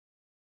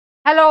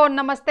Hello,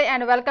 namaste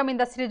and welcome in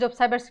the series of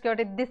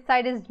cybersecurity. This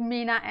side is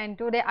Meena and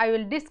today I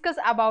will discuss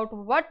about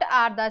what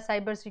are the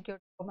cybersecurity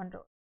common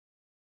roles.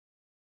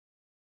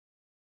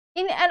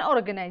 In an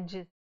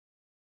organization,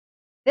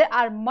 there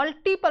are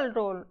multiple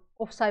roles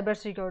of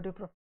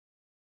cybersecurity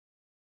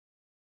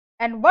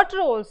and what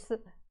roles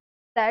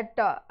that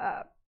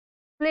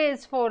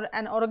plays for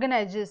an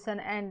organization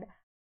and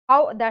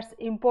how that's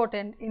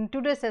important. In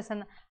today's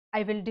session,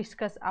 I will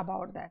discuss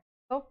about that.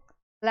 So,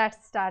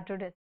 let's start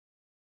today.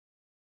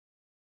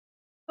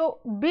 So,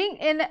 being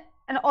in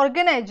an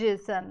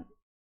organization,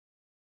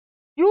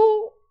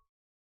 you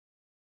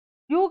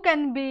you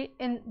can be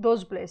in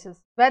those places,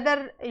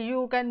 whether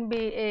you can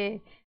be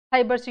a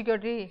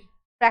cybersecurity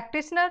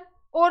practitioner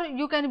or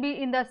you can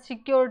be in the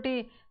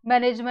security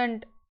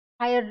management,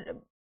 higher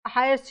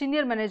higher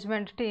senior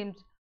management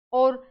teams,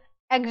 or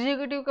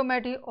executive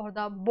committee or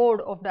the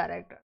board of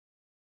directors.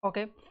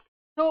 Okay,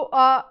 so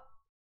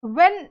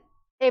when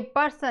a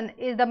person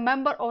is the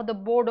member of the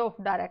board of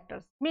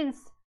directors, means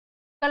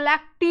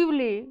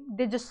collectively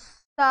they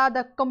just saw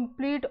the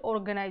complete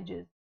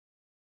organization.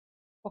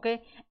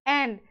 Okay,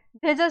 and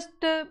they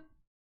just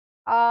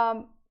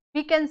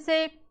we can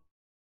say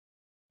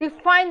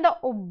define the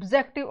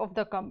objective of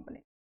the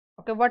company.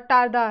 Okay, what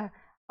are the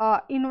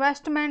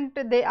investment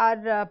they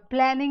are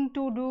planning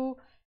to do,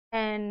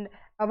 and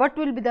what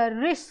will be the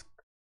risk,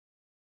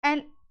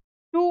 and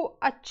to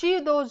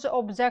achieve those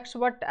objects,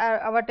 what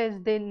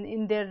is then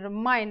in their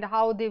mind,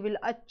 how they will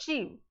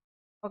achieve.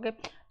 Okay,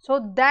 so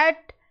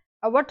that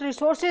what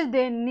resources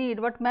they need,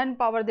 what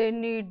manpower they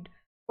need,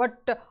 what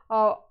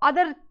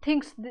other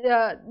things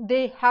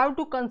they have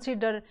to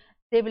consider,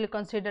 they will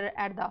consider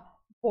at the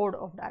board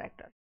of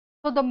directors.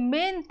 So the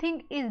main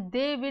thing is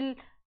they will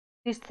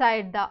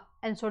decide the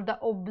ensure the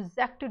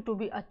objective to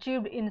be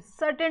achieved in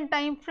certain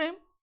time frame.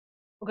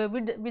 Okay,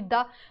 with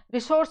the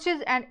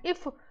resources, and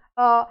if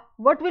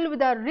what will be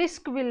the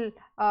risk will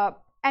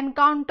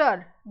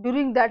encounter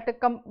during that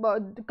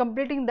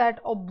completing that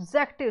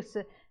objectives,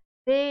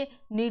 they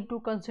need to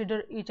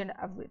consider each and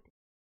everything.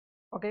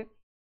 Okay,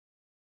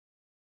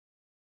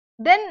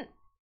 then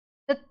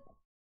the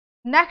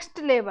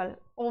next level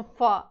of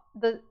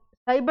the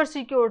cyber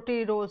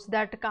security roles,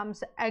 that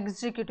comes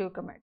executive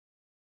committee,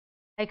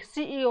 like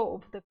CEO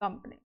of the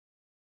company.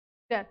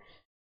 Yeah,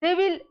 they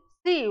will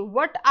see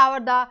what are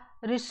the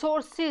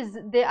resources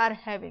they are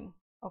having.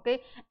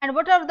 Okay, and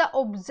what are the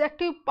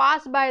objective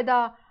passed by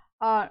the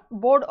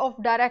board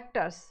of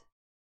directors.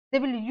 They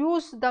will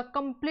use the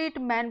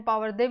complete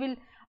manpower, they will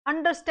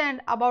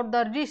understand about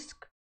the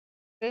risk.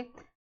 Okay,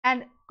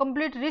 and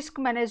complete risk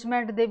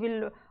management they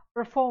will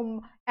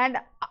perform, and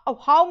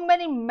how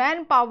many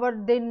manpower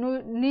they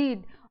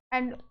need,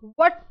 and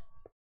what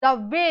the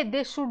way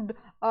they should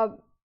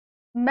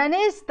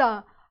manage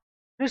the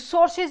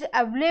resources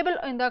available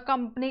in the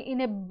company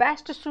in a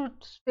best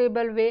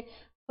suitable way,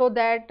 so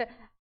that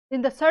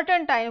in the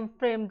certain time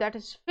frame that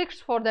is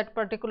fixed for that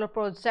particular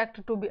project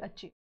to be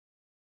achieved.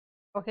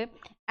 Okay,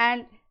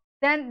 and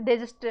then they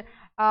just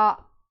uh,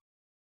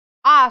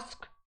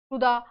 ask to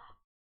the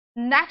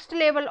next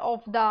level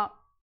of the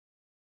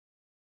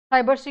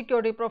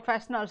cybersecurity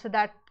professionals,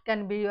 that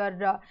can be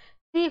your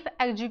chief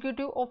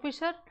executive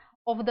officer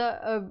of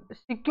the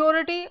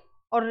security,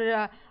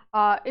 or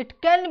it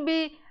can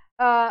be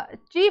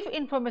chief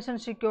information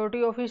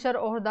security officer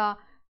or the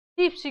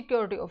chief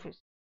security officer.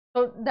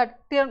 So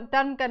that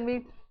term can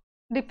be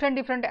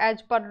different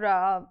as per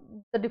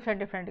the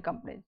different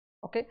companies.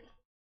 Okay,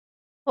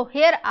 so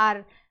here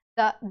are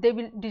they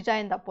will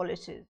design the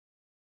policies.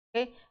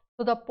 Okay,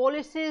 so the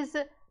policies,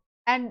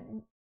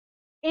 and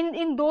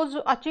in those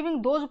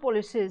achieving those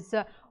policies,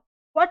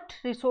 what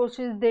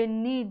resources they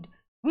need,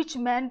 which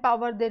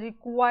manpower they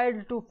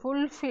required to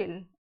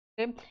fulfill.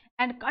 Okay,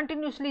 and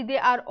continuously they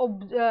are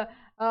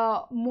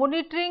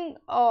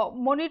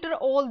monitor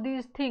all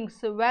these things,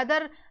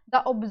 whether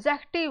the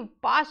objective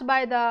passed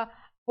by the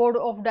board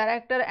of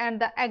director and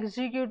the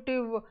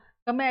executive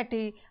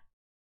committee,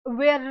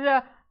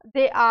 where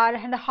they are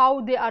and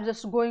how they are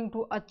just going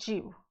to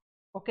achieve.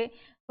 Okay,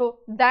 so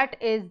that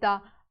is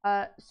the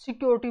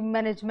security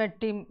management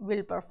team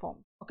will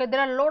perform. Okay,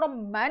 there are a lot of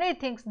many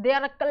things, they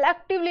are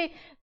collectively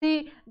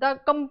see the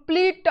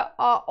complete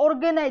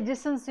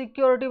organization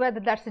security, whether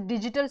that's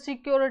digital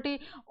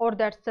security or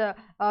that's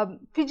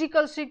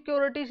physical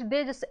security,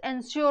 they just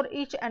ensure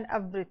each and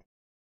everything.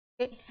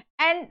 Okay,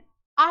 and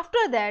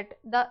after that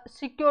the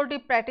security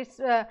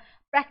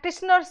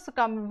practitioners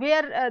come,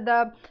 where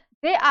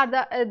they are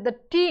the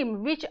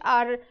team which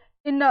are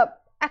in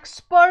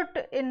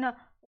expert in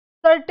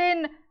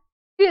certain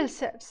skill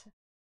sets.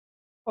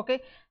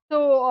 Okay,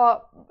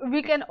 so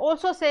we can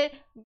also say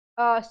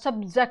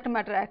subject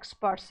matter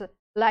experts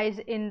lies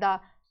in the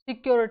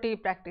security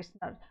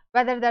practitioner,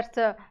 whether that's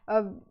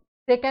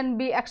they can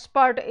be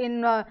expert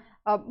in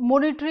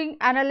monitoring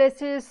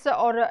analysis,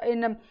 or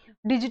in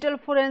digital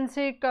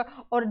forensic,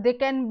 or they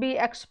can be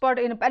expert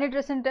in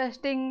penetration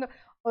testing,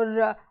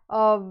 or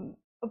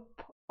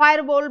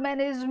firewall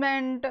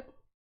management,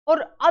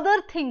 or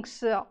other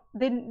things,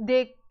 then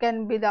they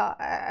can be the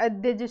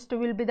they just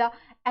will be the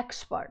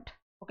expert.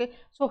 Okay,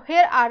 so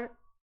here are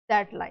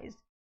that lies.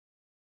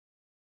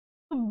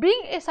 So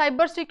being a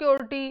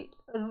cybersecurity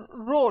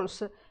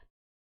roles,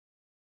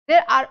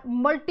 there are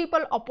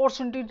multiple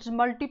opportunities,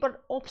 multiple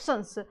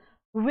options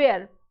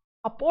where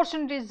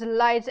opportunities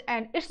lies,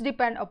 and it's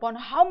depend upon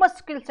how much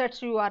skill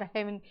sets you are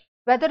having,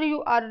 whether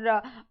you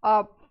are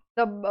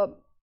the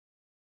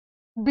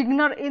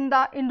beginner in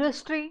the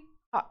industry,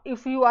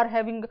 if you are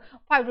having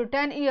 5 to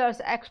 10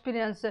 years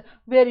experience,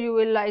 where you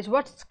realize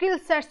what skill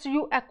sets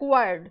you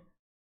acquired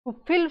to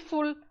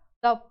fulfill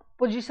the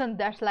position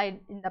that's lies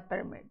in the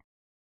pyramid.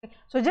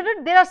 So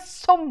there are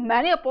so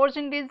many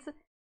opportunities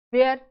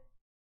where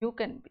you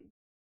can be.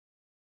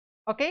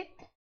 Okay,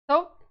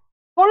 so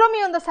follow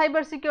me on the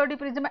cybersecurity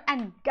prism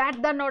and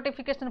get the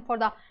notification for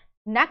the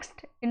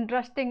next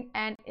interesting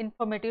and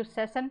informative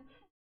session,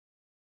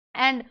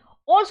 and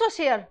also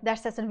share that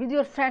session with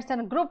your friends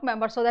and group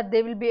members so that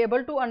they will be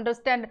able to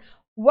understand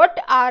what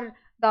are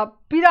the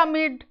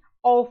pyramid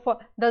of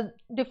the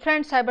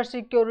different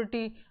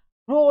cybersecurity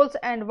roles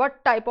and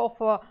what type of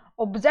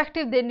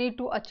objective they need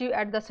to achieve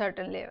at the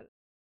certain level.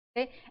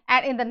 Okay,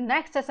 and in the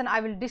next session I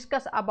will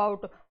discuss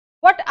about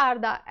what are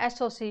the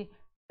SOC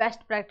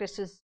best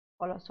practices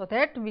follow, so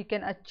that we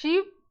can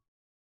achieve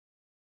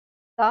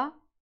the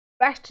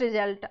best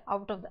result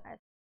out of the SOC.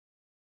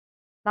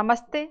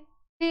 Namaste,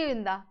 see you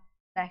in the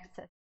next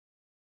session.